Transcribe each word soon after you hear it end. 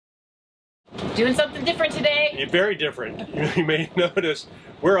Doing something different today. Very different. You may notice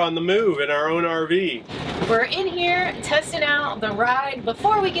we're on the move in our own RV. We're in here testing out the ride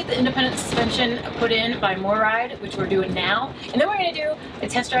before we get the independent suspension put in by MORryde, which we're doing now. And then we're going to do a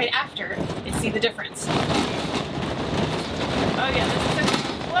test ride after and see the difference. Oh yeah, this is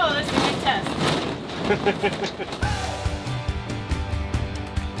a big test.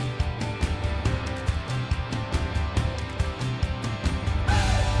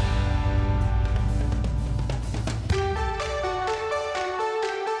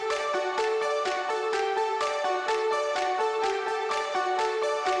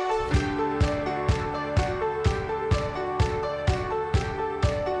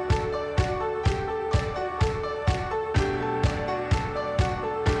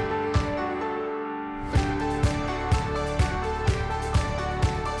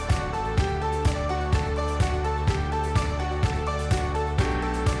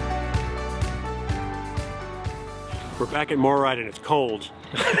 We're back at MORryde and it's cold.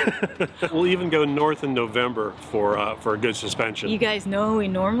 We'll even go north in November for a good suspension. You guys know we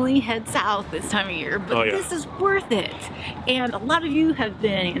normally head south this time of year, but this is worth it. And a lot of you have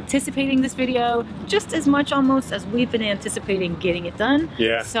been anticipating this video just as much almost as we've been anticipating getting it done.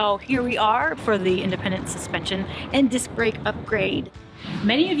 Yeah. So here we are for the independent suspension and disc brake upgrade.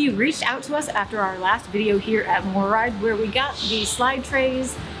 Many of you reached out to us after our last video here at MORryde where we got the slide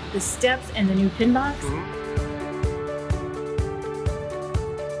trays, the steps, and the new pin box.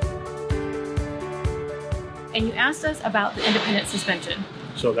 And you asked us about the independent suspension.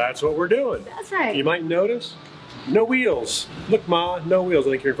 So that's what we're doing. That's right. You might notice, no wheels. Look, Ma, no wheels.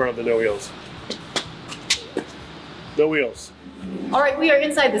 I think you're in front of the no wheels. No wheels. All right, we are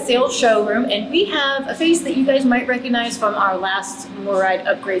inside the sales showroom and we have a face that you guys might recognize from our last MORryde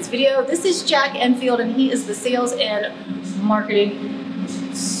upgrades video. This is Jack Enfield and he is the sales and marketing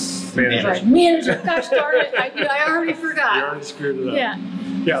manager. Gosh darn it, I already forgot. You already screwed it up. Yeah.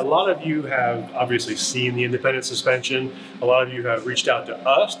 Yeah, a lot of you have obviously seen the independent suspension. A lot of you have reached out to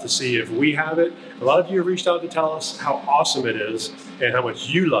us to see if we have it. A lot of you have reached out to tell us how awesome it is and how much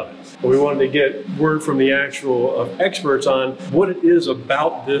you love it. But we wanted to get word from the actual experts on what it is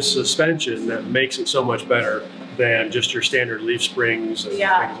about this suspension that makes it so much better than just your standard leaf springs and things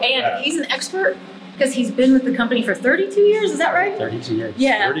like that. He's an expert because he's been with the company for 32 years, is that right? 32 years.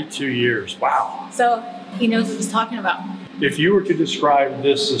 Yeah. 32 years, wow. So he knows what he's talking about. If you were to describe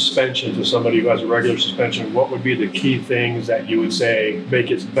this suspension to somebody who has a regular suspension, what would be the key things that you would say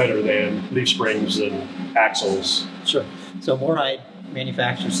make it better than leaf springs and axles? Sure. So MORryde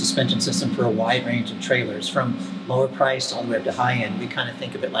manufactures suspension system for a wide range of trailers, from lower priced all the way up to high end. We kind of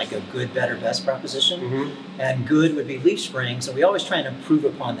think of it like a good, better, best proposition. And good would be leaf springs, and we always try and improve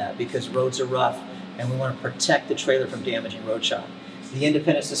upon that because roads are rough and we want to protect the trailer from damaging road shock. The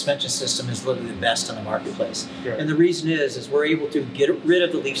independent suspension system is literally the best on the marketplace. Sure. And the reason is we're able to get rid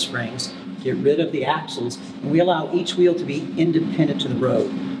of the leaf springs, get rid of the axles, and we allow each wheel to be independent to the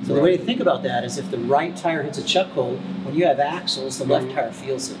road. So the way to think about that is if the right tire hits a chuck hole, when you have axles, the left tire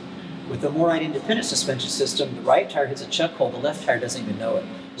feels it. With the MORryde independent suspension system, the right tire hits a chuck hole, the left tire doesn't even know it.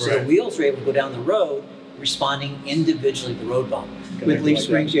 So the wheels are able to go down the road responding individually to the road bump. With leaf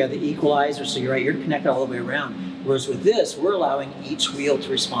springs, you have the equalizer, so you're connected all the way around. Whereas with this, we're allowing each wheel to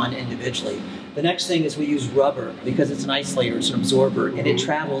respond individually. The next thing is we use rubber because it's an isolator, it's an absorber, and it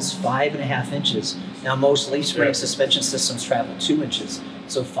travels 5.5 inches. Now most leaf spring suspension systems travel 2 inches,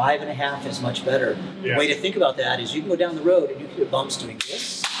 so 5.5 is much better. The way to think about that is you can go down the road and you can hit bumps doing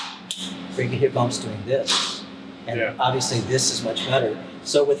this, or you can hit bumps doing this. And obviously this is much better.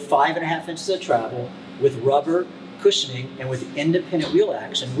 So with 5.5 inches of travel, with rubber, cushioning, and with independent wheel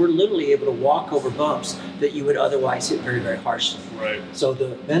action, we're literally able to walk over bumps that you would otherwise hit very, very harshly. Right. So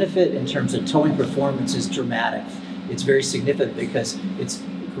the benefit in terms of towing performance is dramatic. It's very significant because it's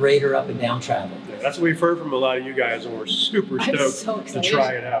greater up and down travel. Yeah, that's what we've heard from a lot of you guys, and we're super stoked to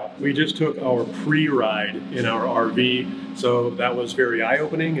try it out. We just took our pre-ride in our RV, so that was very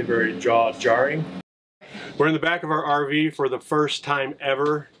eye-opening and very jaw-jarring. We're in the back of our RV for the first time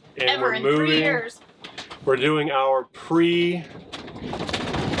ever, and we're moving. 3 years. We're doing our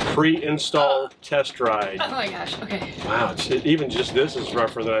pre-installed test ride. Oh my gosh, okay. Wow, even just this is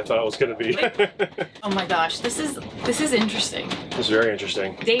rougher than I thought it was going to be. Oh my gosh, this is interesting. This is very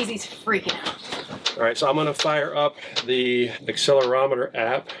interesting. Daisy's freaking out. All right, so I'm going to fire up the accelerometer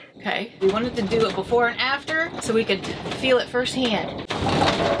app. Okay, we wanted to do it before and after so we could feel it firsthand.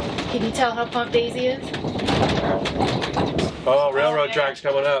 Can you tell how pumped Daisy is? Oh, railroad track's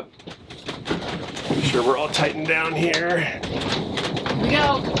coming up. Make sure we're all tightened down here. Here we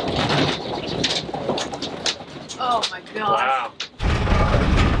go. Oh my god. Wow.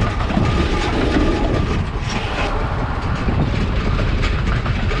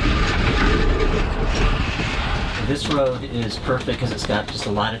 is perfect because it's got just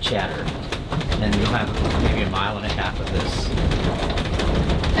a lot of chatter. And you'll have maybe 1.5 miles of this.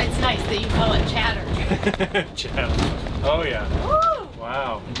 It's nice that you call it chatter. Chatter. Oh yeah. Woo!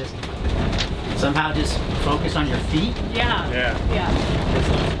 Wow. And just somehow just focus on your feet. Yeah. Yeah. Yeah.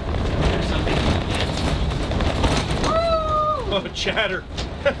 There's something. Woo! Oh, chatter.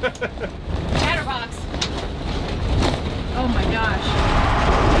 Chatterbox. Oh my gosh.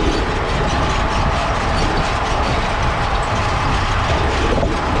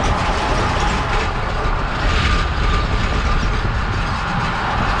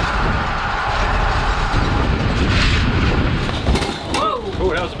 Oh,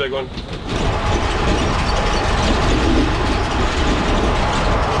 that was a big one.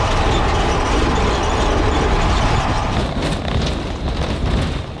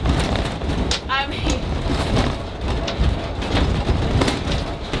 I mean,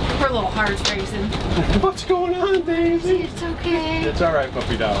 her little heart's racing. What's going on, Daisy? It's okay. It's all right,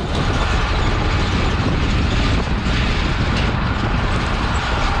 puppy dog.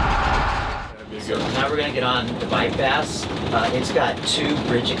 So now we're going to get on the bypass. It's got 2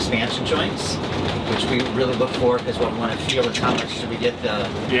 bridge expansion joints, which we really look for because what we want to feel is how much should we get the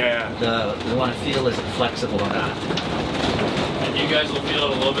we want to feel is it flexible or not. And you guys will feel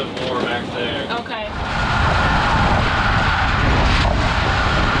it a little bit more back there. Okay.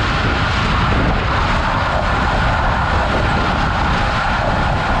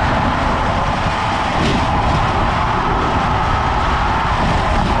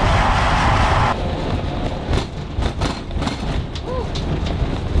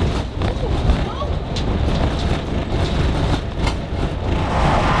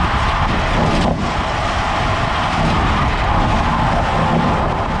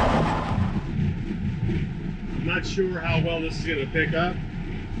 Not sure how well this is going to pick up.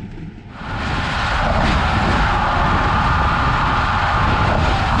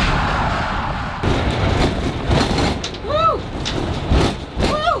 Woo!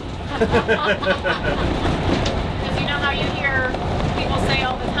 Woo! Because you know how you hear people say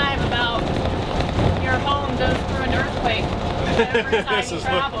all the time about your home goes through an earthquake every time you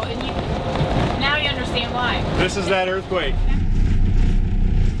travel, and now you understand why. This is that earthquake.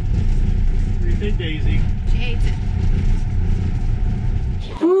 What do you think, Daisy? She hates it.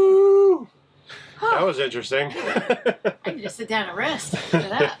 Woo! That was interesting. I need to sit down and rest after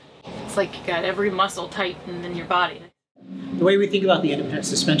that. It's like you got every muscle tightened in your body. The way we think about the independent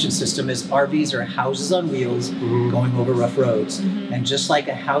suspension system is RVs are houses on wheels going over rough roads. And just like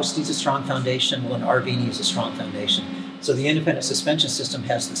a house needs a strong foundation, well, an RV needs a strong foundation. So the independent suspension system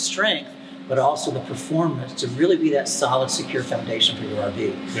has the strength, but also the performance to really be that solid, secure foundation for your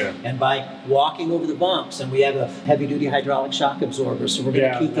RV. Yeah. And by walking over the bumps, and we have a heavy-duty hydraulic shock absorber, so we're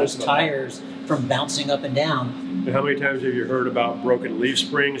going to keep those tires from bouncing up and down. And how many times have you heard about broken leaf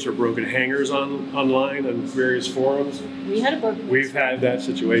springs or broken hangers online on various forums? We had a broken leaf We've spring. had that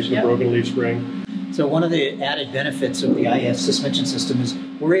situation, Yep. broken leaf spring. So one of the added benefits of the IS suspension system is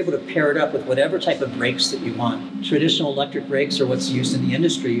we're able to pair it up with whatever type of brakes that you want. Traditional electric brakes are what's used in the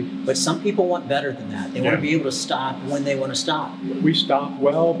industry, but some people want better than that. They want to be able to stop when they want to stop. We stop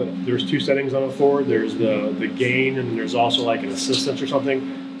well, but there's 2 settings on a Ford. There's the gain, and then there's also like an assistance or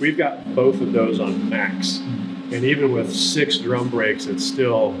something. We've got both of those on max. And even with 6 drum brakes, it's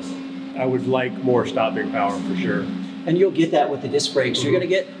still, I would like more stopping power for sure. And you'll get that with the disc brakes. You're going to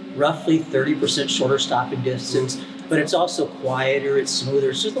get roughly 30% shorter stopping distance, but it's also quieter, it's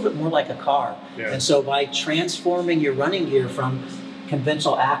smoother, it's just a little bit more like a car. Yeah. And so by transforming your running gear from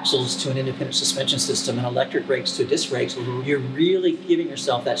conventional axles to an independent suspension system and electric brakes to disc brakes, you're really giving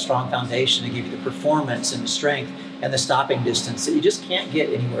yourself that strong foundation to give you the performance and the strength and the stopping distance that you just can't get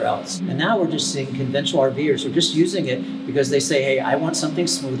anywhere else. And now we're just seeing conventional RVers who are just using it because they say, hey, I want something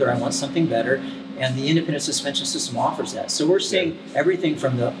smoother, I want something better. And the independent suspension system offers that. So we're seeing everything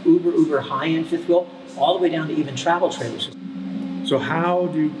from the uber high-end fifth wheel all the way down to even travel trailers. So how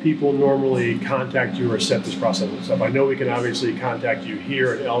do people normally contact you or set this process up? I know we can obviously contact you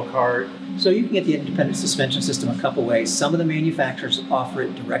here at Elkhart. So you can get the independent suspension system a couple ways. Some of the manufacturers offer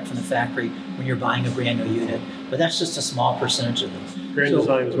it direct from the factory when you're buying a brand new unit, but that's just a small percentage of them. Grand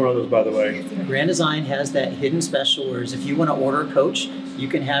Design is one of those, by the way. Grand Design has that hidden special, whereas if you want to order a coach, you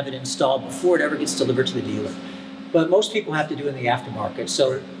can have it installed before it ever gets delivered to the dealer. But most people have to do it in the aftermarket.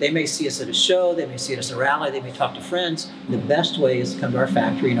 So they may see us at a show, they may see us at a rally, they may talk to friends. The best way is to come to our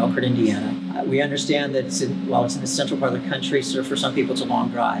factory in Elkhart, Indiana. We understand that while it's in the central part of the country, so for some people it's a long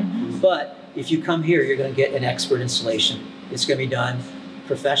drive. But if you come here, you're going to get an expert installation. It's going to be done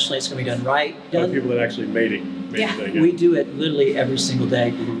professionally. It's going to be done right. A lot of people that actually made it. We do it literally every single day.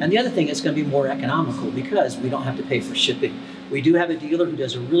 And the other thing, it's going to be more economical because we don't have to pay for shipping. We do have a dealer who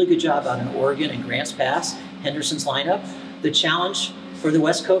does a really good job out in Oregon and Grants Pass, Henderson's lineup. The challenge for the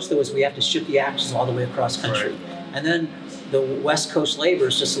West Coast, though, is we have to ship the axles all the way across country. And then the West Coast labor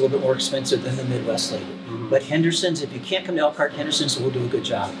is just a little bit more expensive than the Midwest labor. But Henderson's, if you can't come to Elkhart, Henderson's will do a good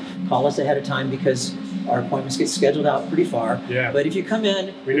job. Call us ahead of time because our appointments get scheduled out pretty far. But if you come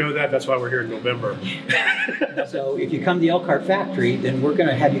in... We know that. That's why we're here in November. So if you come to the Elkhart factory, then we're going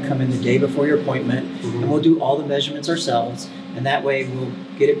to have you come in the day before your appointment, and we'll do all the measurements ourselves. And that way we'll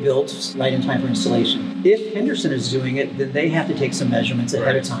get it built right in time for installation. If Henderson is doing it, then they have to take some measurements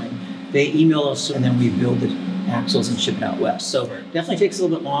ahead of time. They email us and then we build the axles and ship it out west. So definitely takes a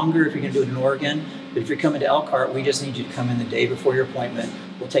little bit longer if you're going to do it in Oregon. But if you're coming to Elkhart, we just need you to come in the day before your appointment.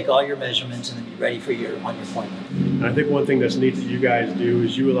 We'll take all your measurements and then be ready for on your appointment. And I think one thing that's neat that you guys do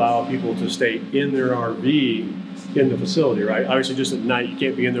is you allow people to stay in their RV in the facility, right? Obviously just at night, you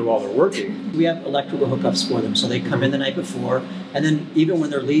can't be in there while they're working. We have electrical hookups for them. So they come in the night before, and then even when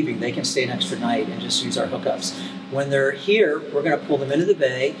they're leaving, they can stay an extra night and just use our hookups. When they're here, we're going to pull them into the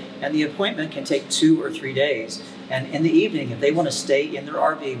bay, and the appointment can take 2 or 3 days. And in the evening, if they want to stay in their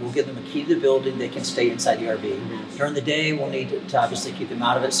RV, we'll give them a key to the building. They can stay inside the RV. During the day, we'll need to obviously keep them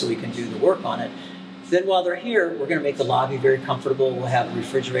out of it so we can do the work on it. Then while they're here, we're going to make the lobby very comfortable. We'll have a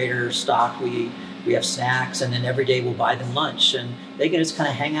refrigerator stocked. We have snacks, and then every day we'll buy them lunch. And they can just kind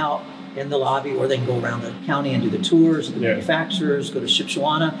of hang out in the lobby, or they can go around the county and do the tours of the manufacturers, go to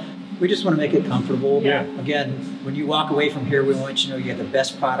Shipshawana. We just want to make it comfortable. Again, when you walk away from here, we want you to know you have the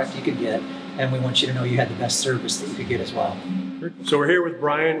best product you could get, and we want you to know you had the best service that you could get as well. So we're here with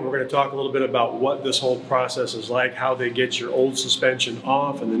Brian. We're going to talk a little bit about what this whole process is like, how they get your old suspension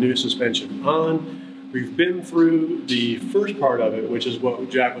off and the new suspension on. We've been through the first part of it, which is what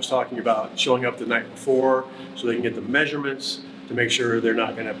Jack was talking about, showing up the night before so they can get the measurements to make sure they're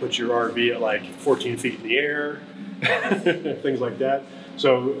not going to put your RV at like 14 feet in the air, things like that.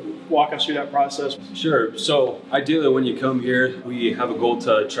 So walk us through that process. Sure. So ideally when you come here, we have a goal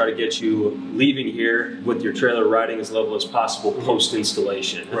to try to get you leaving here with your trailer riding as level as possible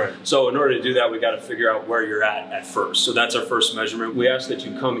post-installation. So in order to do that, we got to figure out where you're at first. So that's our first measurement. We ask that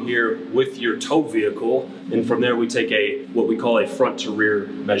you come here with your tow vehicle, and from there we take what we call a front to rear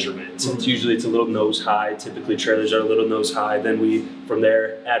measurement. It's usually a little nose high. Typically trailers are a little nose high. Then we, from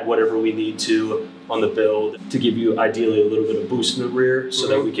there, add whatever we need to on the build to give you ideally a little bit of boost in the rear so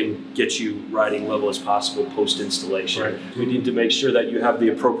that we can get you riding level as possible post-installation. We need to make sure that you have the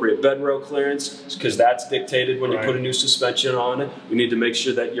appropriate bed rail clearance because that's dictated when you put a new suspension on. We need to make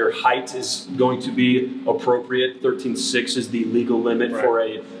sure that your height is going to be appropriate. 13.6 is the legal limit for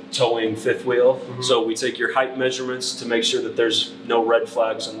a towing fifth wheel. So we take your height measurements to make sure that there's no red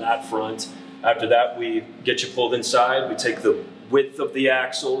flags on that front. After that, we get you pulled inside. We take the width of the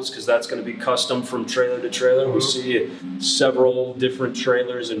axles because that's going to be custom from trailer to trailer. We see several different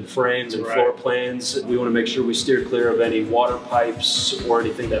trailers and frames and floor plans. We want to make sure we steer clear of any water pipes or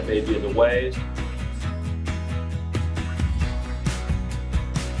anything that may be in the way.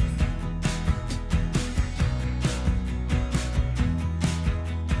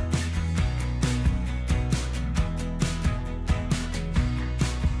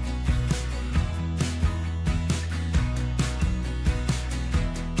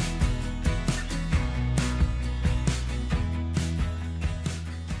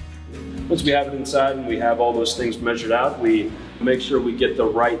 Once we have it inside and we have all those things measured out, we make sure we get the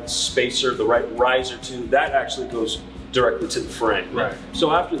right spacer, the right riser tube. That actually goes directly to the frame.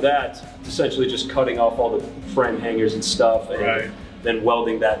 So after that, it's essentially just cutting off all the frame hangers and stuff and then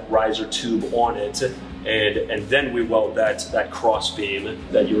welding that riser tube on it. And then we weld that cross beam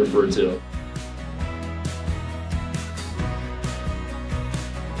that you referred to.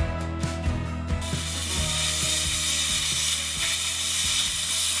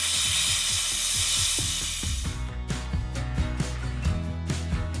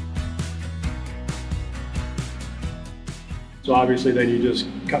 So obviously then you just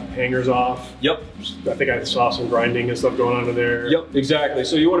cut hangers off. I think I saw some grinding and stuff going on in there. Exactly.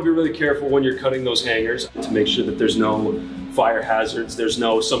 So you want to be really careful when you're cutting those hangers to make sure that there's no fire hazards. There's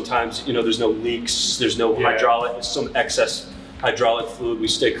no, sometimes, you know, there's no leaks, there's no hydraulic, some excess hydraulic fluid. We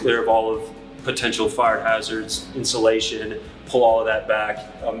stay clear of all of potential fire hazards, insulation, pull all of that back.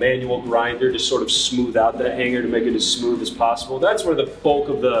 A manual grinder to sort of smooth out that hanger to make it as smooth as possible. That's where the bulk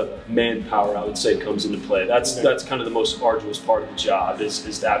of the manpower, I would say, comes into play. That's kind of the most arduous part of the job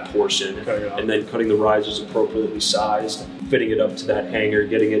is that portion. And then cutting the risers appropriately sized, fitting it up to that hanger,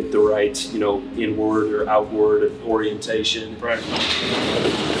 getting it the right, you know, inward or outward orientation. Right.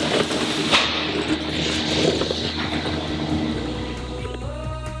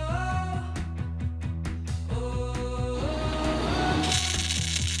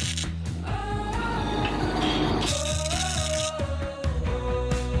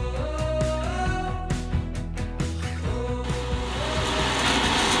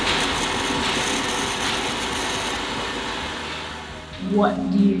 What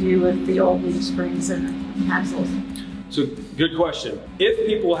do you do with the old leaf springs and axles? So, good question. If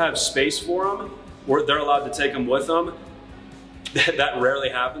people have space for them, or they're allowed to take them with them, that rarely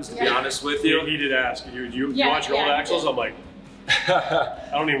happens, to be honest with you. He did ask, you watch your old axles? I'm like, I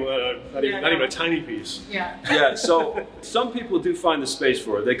don't even, not even a tiny piece. Yeah, so some people do find the space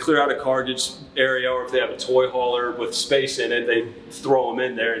for it. They clear out a cartage area, or if they have a toy hauler with space in it, they throw them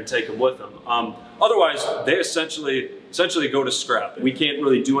in there and take them with them. Otherwise, they essentially go to scrap. We can't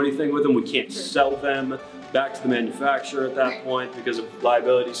really do anything with them. We can't sell them back to the manufacturer at that point because of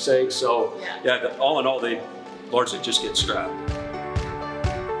liability's sake. So yeah, all in all, they largely just get scrapped.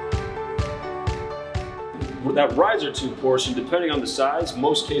 That riser tube portion, depending on the size,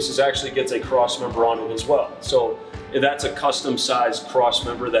 most cases actually gets a cross member on it as well. So that's a custom sized cross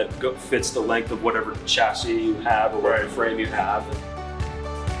member that fits the length of whatever chassis you have or whatever frame you have.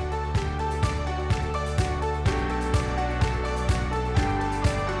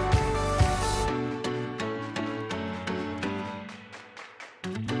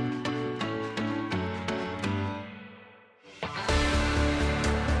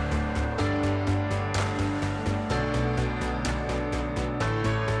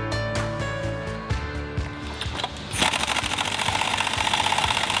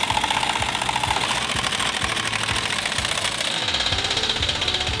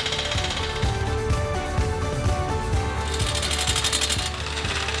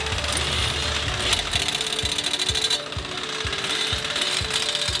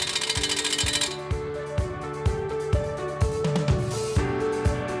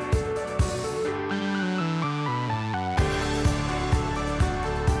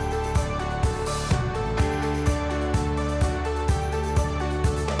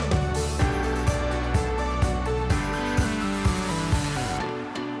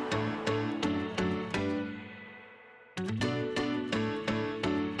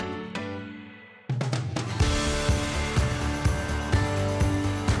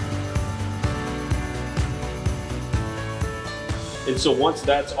 And so once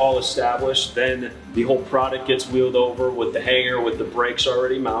that's all established, then the whole product gets wheeled over with the hanger with the brakes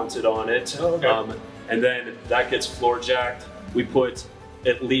already mounted on it. And then that gets floor jacked. We put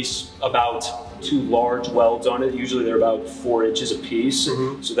at least about 2 large welds on it. Usually they're about 4 inches a piece.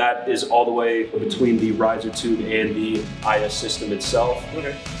 So that is all the way between the riser tube and the IS system itself.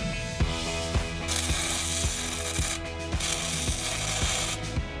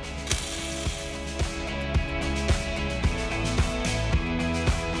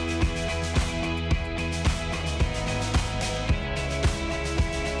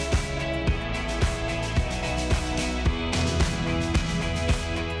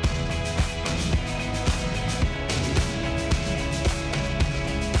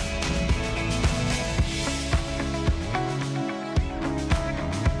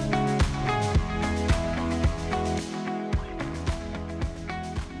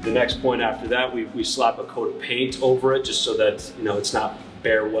 The next point after that, we slap a coat of paint over it just so that, you know, it's not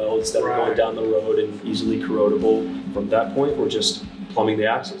bare welds that are going down the road and easily corrodable. From that point, we're just plumbing the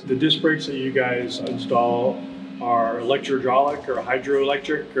axles. The disc brakes that you guys install are electrohydraulic or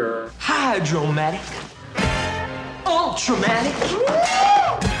hydroelectric or? Hydromatic. Ultramatic.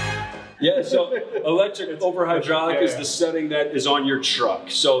 Yeah, so electric over hydraulic is the setting that is on your truck.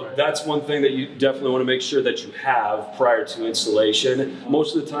 So that's one thing that you definitely want to make sure that you have prior to installation.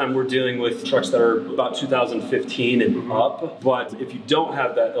 Most of the time we're dealing with trucks that are about 2015 and up, but if you don't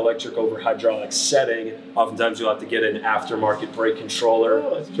have that electric over hydraulic setting, oftentimes you'll have to get an aftermarket brake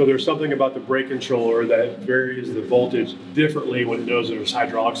controller. So there's something about the brake controller that varies the voltage differently when it knows there's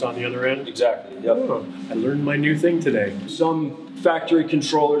hydraulics on the other end? Exactly, I learned my new thing today. Some factory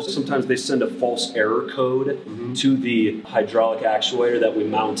controllers, sometimes they send a false error code to the hydraulic actuator that we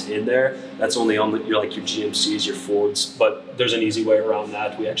mount in there. That's only on your GMCs, your Fords, but there's an easy way around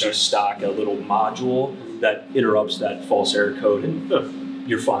that. We actually stock a little module that interrupts that false error code and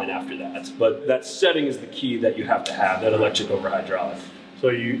you're fine after that. But that setting is the key that you have to have, that electric over hydraulic. So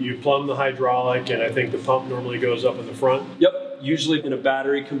you plumb the hydraulic, and I think the pump normally goes up in the front? Yep, usually in a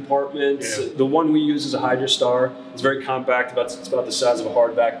battery compartment. Yeah. The one we use is a Hydrostar. It's very compact, it's about the size of a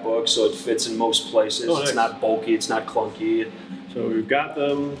hardback book, so it fits in most places. Oh, nice. It's not bulky, it's not clunky. So we've got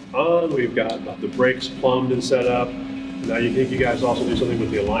them on, we've got the brakes plumbed and set up. Now you think you guys also do something with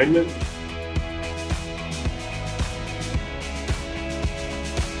the alignment?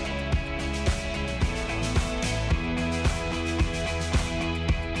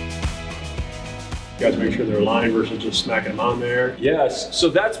 You guys make sure they're aligned versus just smacking them on there. Yes, so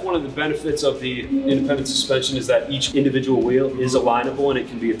that's one of the benefits of the independent suspension is that each individual wheel is alignable and it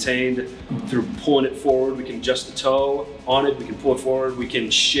can be attained through pulling it forward. We can adjust the toe on it, we can pull it forward, we can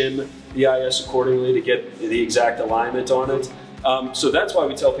shim the IS accordingly to get the exact alignment on it. So that's why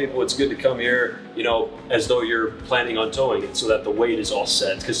we tell people it's good to come here, you know, as though you're planning on towing it so that the weight is all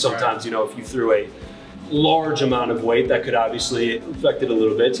set. Because sometimes, you know, if you threw a large amount of weight, that could obviously affect it a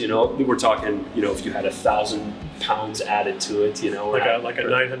little bit. You know, we're talking, you know, if you had 1,000 pounds added to it, you know, like a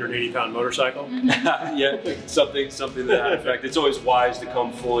 980-pound motorcycle. Yeah, something to that effect. It's always wise to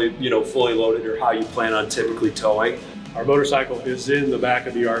come fully, you know, fully loaded, or how you plan on typically towing. Our motorcycle is in the back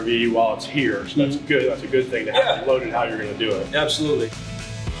of the RV while it's here, so that's good. That's a good thing to have it loaded how you're going to do it. Absolutely.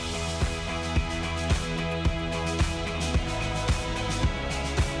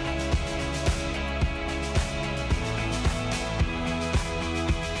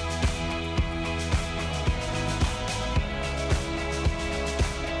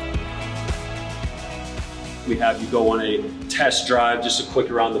 We have you go on a test drive, just a quick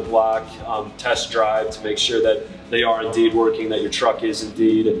around the block test drive to make sure that they are indeed working, that your truck is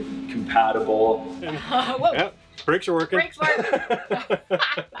indeed compatible. Yep, brakes are working. Brakes work.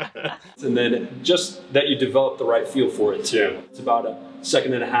 And then just that you develop the right feel for it too. Yeah. It's about a 1.5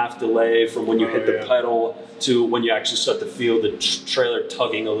 second delay from when you hit the pedal to when you actually start to feel the trailer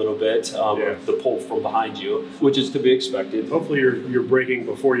tugging a little bit, the pull from behind you, which is to be expected. Hopefully you're braking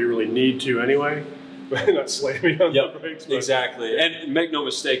before you really need to anyway. Not slamming on the brakes. But. Exactly. And make no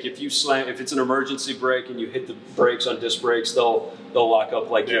mistake, if it's an emergency brake and you hit the brakes on disc brakes, they'll lock up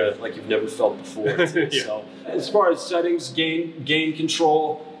like you've never felt before. So, as far as settings, gain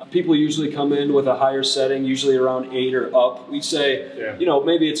control, people usually come in with a higher setting, usually around 8 or up. We say, you know,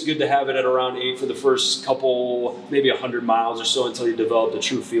 maybe it's good to have it at around 8 for the first couple, maybe 100 miles or so until you develop the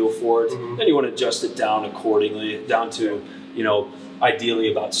true feel for it. Then you want to adjust it down accordingly, down to, you know,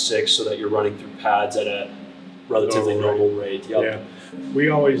 ideally about 6, so that you're running through pads at a relatively normal rate. Yep. Yeah. We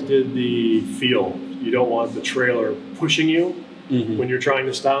always did the feel. You don't want the trailer pushing you when you're trying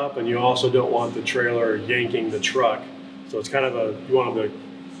to stop, and you also don't want the trailer yanking the truck. So it's kind of you want them to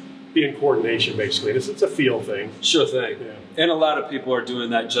be in coordination, basically. It's a feel thing. Sure thing. Yeah. And a lot of people are doing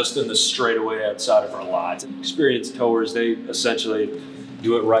that just in the straightaway outside of our lot. Experienced towers, they essentially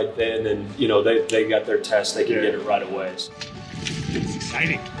do it right then, and you know they got their test, they can get it right away. It's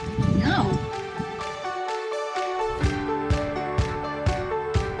exciting. No.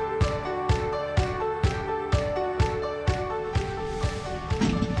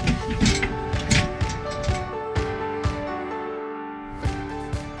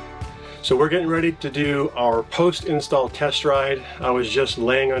 So we're getting ready to do our post-install test ride. I was just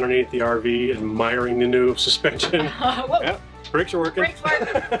laying underneath the RV admiring the new suspension. Yep, brakes are working. Brakes work.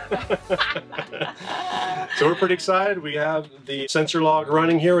 So we're pretty excited. We have the sensor log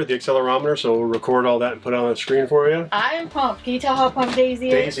running here with the accelerometer, so we'll record all that and put it on the screen for you. I am pumped. Can you tell how pumped Daisy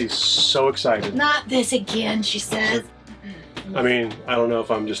is? Daisy's so excited. Not this again, she says. I mean, I don't know if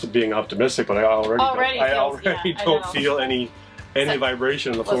I'm just being optimistic, but I already don't feel any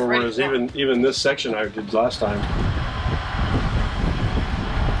vibration on the floor, whereas even this section I did last time.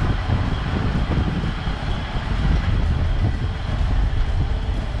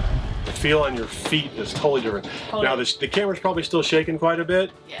 The feel on your feet is totally different. Now the camera's probably still shaking quite a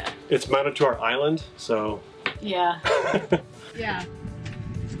bit. Yeah. It's mounted to our island, so. Yeah. Yeah.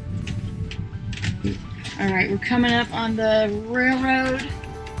 All right, we're coming up on the railroad.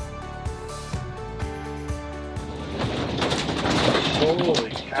 Holy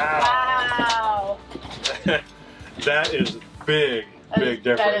cow! Wow! That is big difference.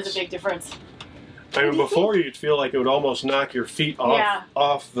 That is a big difference. I mean, before you'd feel like it would almost knock your feet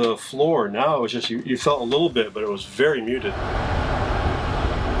off the floor. Now it was just you felt a little bit, but it was very muted.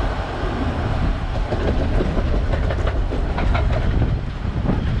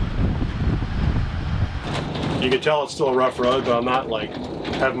 You can tell it's still a rough road, but I'm not like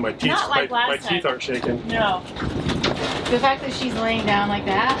having my teeth. My teeth aren't shaking. No. The fact that she's laying down like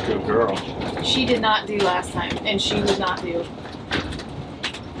that. Good girl. She did not do last time, and she would not do.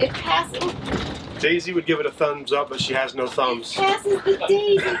 It passes. Daisy would give it a thumbs up, but she has no thumbs. It passes the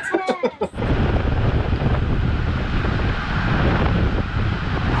Daisy test.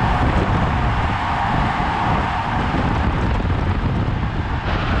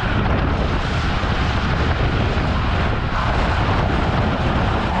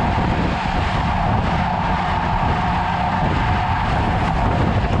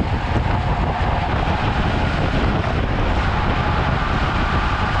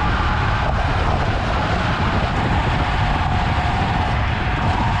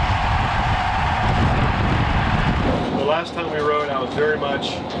 Last time we rode, I was very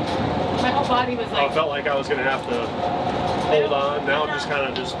much. My whole body was like. I felt like I was going to have to hold on. Now I'm just kind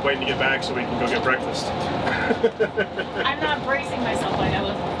of just waiting to get back so we can go get breakfast. I'm not bracing myself like I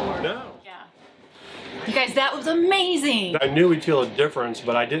was before. No. Yeah. You guys, that was amazing. I knew we'd feel a difference,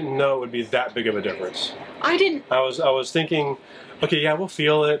 but I didn't know it would be that big of a difference. I didn't. I was thinking, okay, yeah, we'll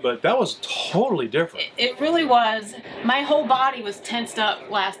feel it, but that was totally different. It really was. My whole body was tensed up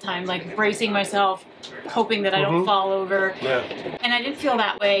last time, like bracing myself, hoping that I don't fall over. Yeah. And I didn't feel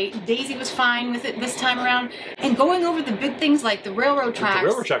that way. Daisy was fine with it this time around. And going over the big things like the railroad tracks. The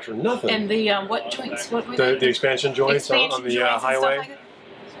railroad tracks were nothing. And the, what joints? What were the expansion joints on the highway. Like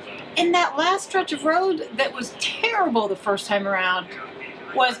and that last stretch of road that was terrible the first time around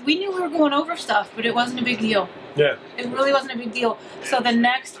we knew we were going over stuff, but it wasn't a big deal. Yeah. It really wasn't a big deal. So the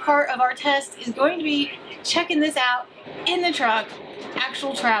next part of our test is going to be checking this out in the truck,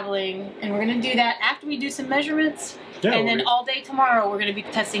 actual traveling, and we're going to do that after we do some measurements. Yeah, and then all day tomorrow we're going to be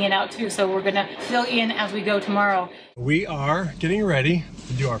testing it out too. So we're going to fill you in as we go tomorrow. We are getting ready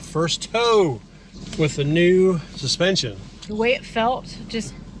to do our first tow with the new suspension. The way it felt,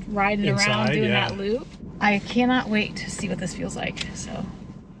 just riding around doing that loop. I cannot wait to see what this feels like. So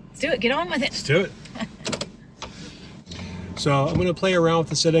let's do it. Get on with it. Let's do it. So I'm going to play around with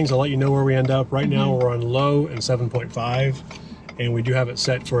the settings. I'll let you know where we end up. Right now we're on low and 7.5, and we do have it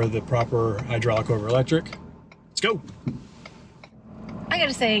set for the proper hydraulic over electric. Let's go. I got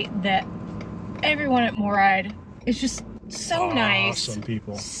to say that everyone at MORryde is just so nice. Awesome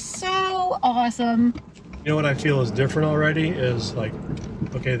people. So awesome. You know what I feel is different already is like,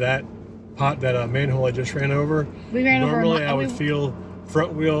 okay, that manhole I just ran over. We ran over. Normally I would feel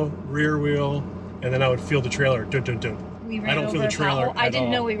front wheel, rear wheel, and then I would feel the trailer. Dun, dun, dun. I don't feel the trailer. I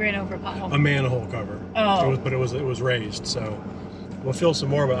didn't know we ran over a pothole. A manhole cover. Oh. But it was raised, so we'll feel some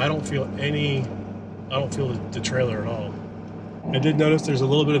more. But I don't feel the trailer at all. I did notice there's a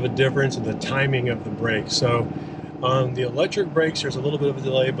little bit of a difference in the timing of the brakes. So on the electric brakes, there's a little bit of a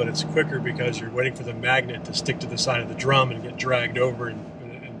delay, but it's quicker because you're waiting for the magnet to stick to the side of the drum and get dragged over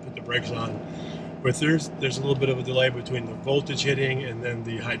and put the brakes on. But there's a little bit of a delay between the voltage hitting and then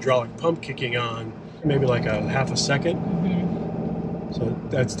the hydraulic pump kicking on, maybe like a half a second. So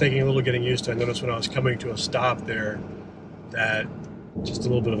that's taking a little getting used to. I noticed when I was coming to a stop there that just a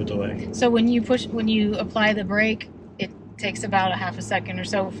little bit of a delay. So when you apply the brake, it takes about a half a second or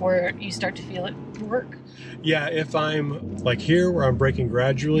so before you start to feel it work? Yeah, if I'm like here where I'm braking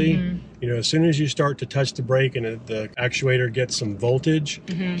gradually, you know, as soon as you start to touch the brake and the actuator gets some voltage,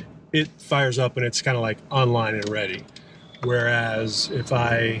 it fires up and it's kind of like online and ready. Whereas if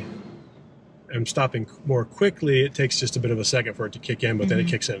I am stopping more quickly, it takes just a bit of a second for it to kick in, but then it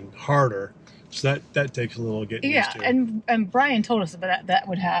kicks in harder. So that takes a little getting used to. Yeah, and Brian told us about that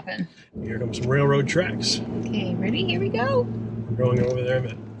would happen. Here comes some railroad tracks. Okay, ready? Here we go. We're going over there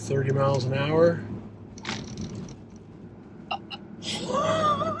at 30 miles an hour.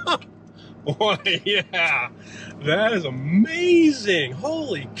 Boy, yeah, that is amazing.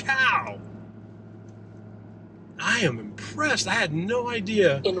 Holy cow. I am impressed. I had no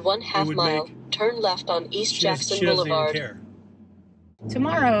idea. In 1/2 mile, turn left on East Jackson Boulevard.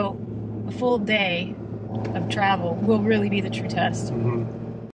 Tomorrow, a full day of travel will really be the true test.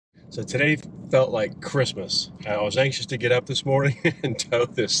 So today felt like Christmas. I was anxious to get up this morning and tow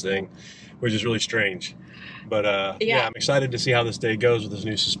this thing, which is really strange. But yeah, I'm excited to see how this day goes with this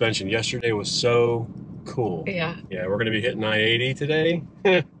new suspension. Yesterday was so cool. Yeah. Yeah, we're going to be hitting I-80 today.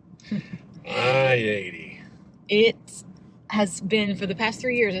 I-80. It has been, for the past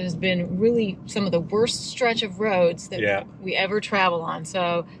 3 years, it has been really some of the worst stretch of roads that we ever travel on.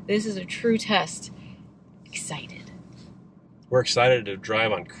 So this is a true test. Excited. We're excited to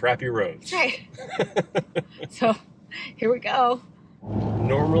drive on crappy roads. Right. So here we go.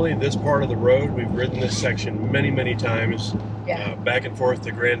 Normally this part of the road, we've ridden this section many, many times. Yeah. Back and forth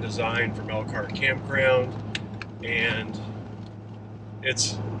to Grand Design from Elkhart Campground. And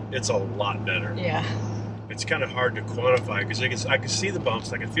it's a lot better. Yeah. It's kind of hard to quantify because I can see the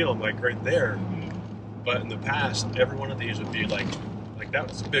bumps, I can feel them like right there. But in the past, every one of these would be like Like that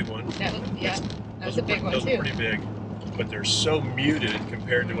was a big one. That was a big one those too. Are pretty big, but they're so muted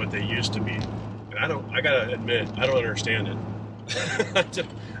compared to what they used to be. And I gotta admit, I don't understand it.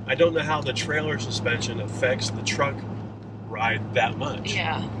 I don't know how the trailer suspension affects the truck ride that much.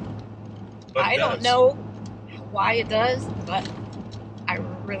 Yeah. But I don't know why it does, but I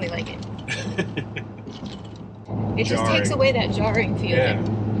really like it. It just takes away that jarring feeling. Yeah.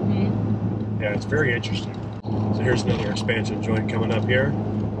 Mm-hmm. Yeah, it's very interesting. So here's another expansion joint coming up here.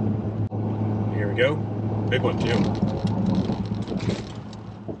 Here we go. Big one too.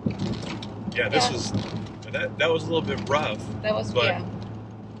 Yeah, this is that was a little bit rough. That was, but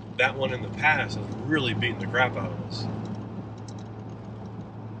that one in the past has really beaten the crap out of us.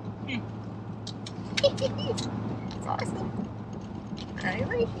 It's awesome. I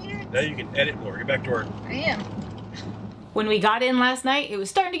like it. Now you can edit more. Get back to work. I am. When we got in last night, it was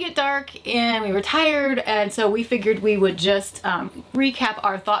starting to get dark and we were tired, and so we figured we would just recap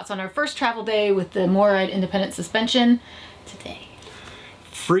our thoughts on our first travel day with the MORryde Independent Suspension today.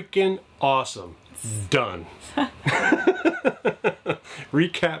 Freaking awesome. Done.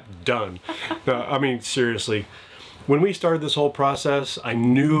 Recap done. I mean, seriously. When we started this whole process, I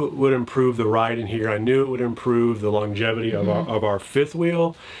knew it would improve the ride in here. I knew it would improve the longevity of our fifth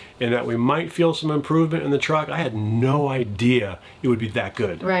wheel, and that we might feel some improvement in the truck. I had no idea it would be that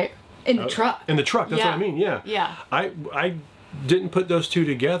good. Right. In the truck. In the truck, that's what I mean, yeah. Yeah. I didn't put those two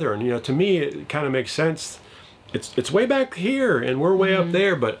together, and you know, to me it kind of makes sense. It's way back here and we're way up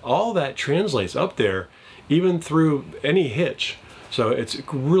there, but all that translates up there, even through any hitch. So it's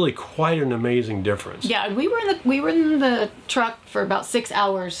really quite an amazing difference. Yeah, we were in the truck for about 6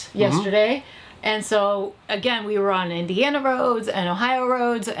 hours yesterday. And so again, we were on Indiana roads and Ohio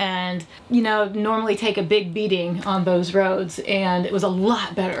roads, and you know, normally take a big beating on those roads, and it was a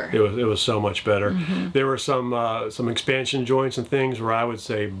lot better. It was so much better. There were some expansion joints and things where I would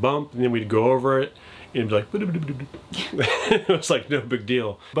say bump, and then we'd go over it. And it'd be like, it was like no big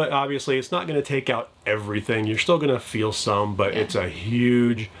deal. But obviously it's not going to take out everything. You're still going to feel some, but it's a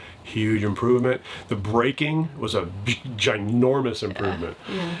huge improvement. The braking was a ginormous improvement.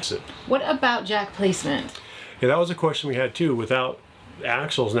 What about jack placement? Yeah, that was a question we had too. Without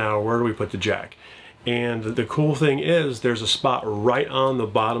axles now, where do we put the jack? And the cool thing is there's a spot right on the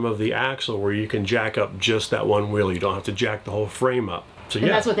bottom of the axle where you can jack up just that one wheel. You don't have to jack the whole frame up. So and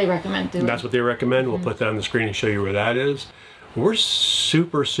that's what they recommend doing. That's what they recommend. We'll put that on the screen and show you where that is. We're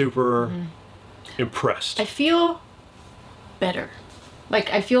super impressed. I feel better. Like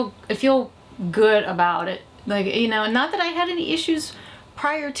I feel good about it. Like, you know, not that I had any issues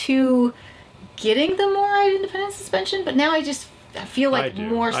prior to getting the MORryde Independent Suspension, but now I feel like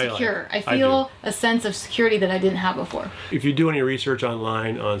more secure. I feel a sense of security that I didn't have before. If you do any research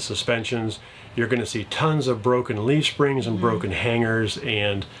online on suspensions, you're going to see tons of broken leaf springs and broken hangers,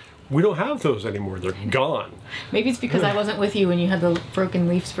 and we don't have those anymore. They're gone. Maybe it's because I wasn't with you when you had the broken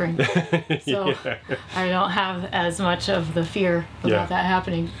leaf spring. So I don't have as much of the fear about that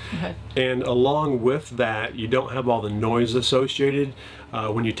happening. And along with that, you don't have all the noise associated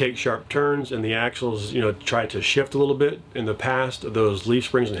when you take sharp turns and the axles, you know, try to shift a little bit. In the past, those leaf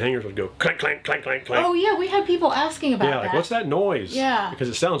springs and hangers would go clank, clank, clank, clank, clank. Oh yeah, we had people asking about that. Yeah, like, what's that noise? Yeah. Because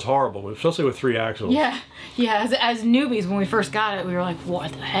it sounds horrible, especially with 3 axles. Yeah, yeah. As newbies, when we first got it, we were like,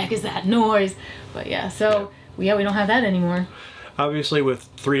 what the heck is that noise? But yeah, so we don't have that anymore. Obviously, with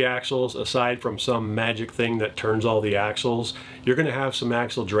 3 axles, aside from some magic thing that turns all the axles, you're going to have some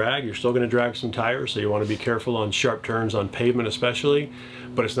axle drag. You're still going to drag some tires, so you want to be careful on sharp turns on pavement especially,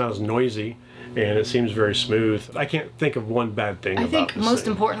 but it's not as noisy and it seems very smooth. I can't think of one bad thing about this. I think most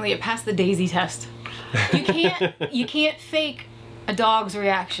importantly, it passed the daisy test. You can't fake a dog's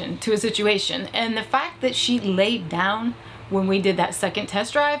reaction to a situation, and the fact that she laid down when we did that second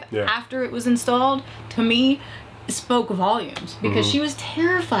test drive after it was installed, to me, spoke volumes, because she was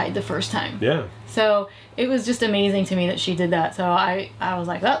terrified the first time. Yeah. So it was just amazing to me that she did that. So I was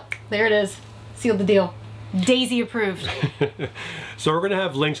like, oh, there it is. Sealed the deal. Daisy approved. So we're going to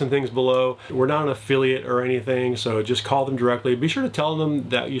have links and things below. We're not an affiliate or anything, so just call them directly. Be sure to tell them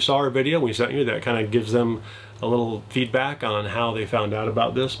that you saw our video we sent you. That kind of gives them a little feedback on how they found out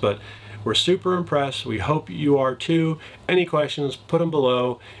about this. But we're super impressed. We hope you are too. Any questions, put them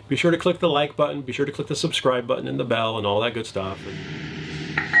below. Be sure to click the like button. Be sure to click the subscribe button and the bell and all that good stuff.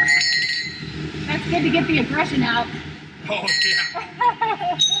 That's good to get the aggression out. Oh,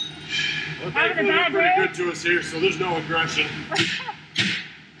 yeah. Well, thankfully, they're pretty good to us here, so there's no aggression.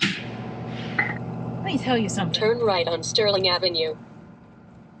 Let me tell you something. Turn right on Sterling Avenue.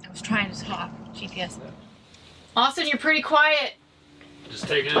 I was trying to talk. GPS. Austin, you're pretty quiet. Just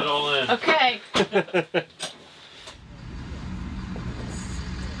taking it all in. Okay.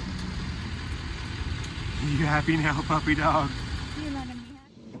 You happy now, puppy dog?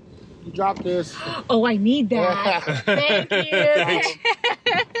 You dropped this. Oh, I need that. Thank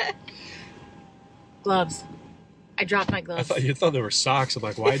you. Gloves. I dropped my gloves. You thought there were socks. I'm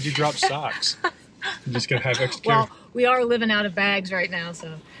like, why did you drop socks? I'm just gonna have extra care. Well, we are living out of bags right now,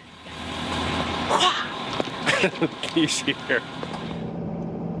 so. You see here.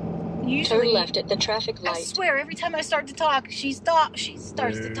 Usually, Turn left at the traffic light. I swear, every time I start to talk, she starts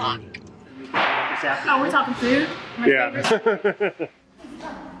to talk. Oh, we're talking food? My favorite.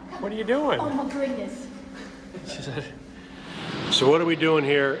 What are you doing? Oh my goodness. So what are we doing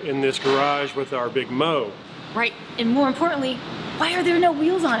here in this garage with our big mow? Right, and more importantly, why are there no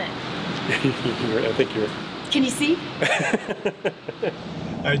wheels on it? I think you're... Can you see?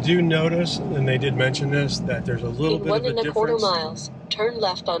 I do notice, and they did mention this, that there's a little In bit of a 1 1/4 difference. miles, turn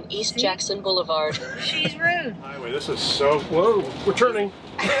left on East Jackson Boulevard. She's rude. Highway, this is so... Whoa, we're turning.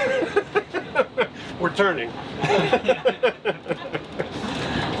 We're turning.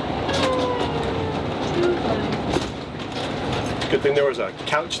 Good thing there was a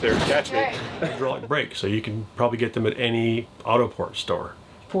couch there to catch me. Hydraulic brakes, so you can probably get them at any auto port store.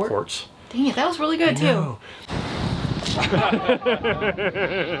 Ports. Dang it, that was really good too. Got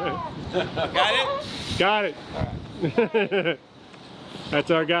it? Got it. That's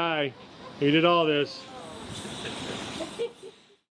our guy. He did all this.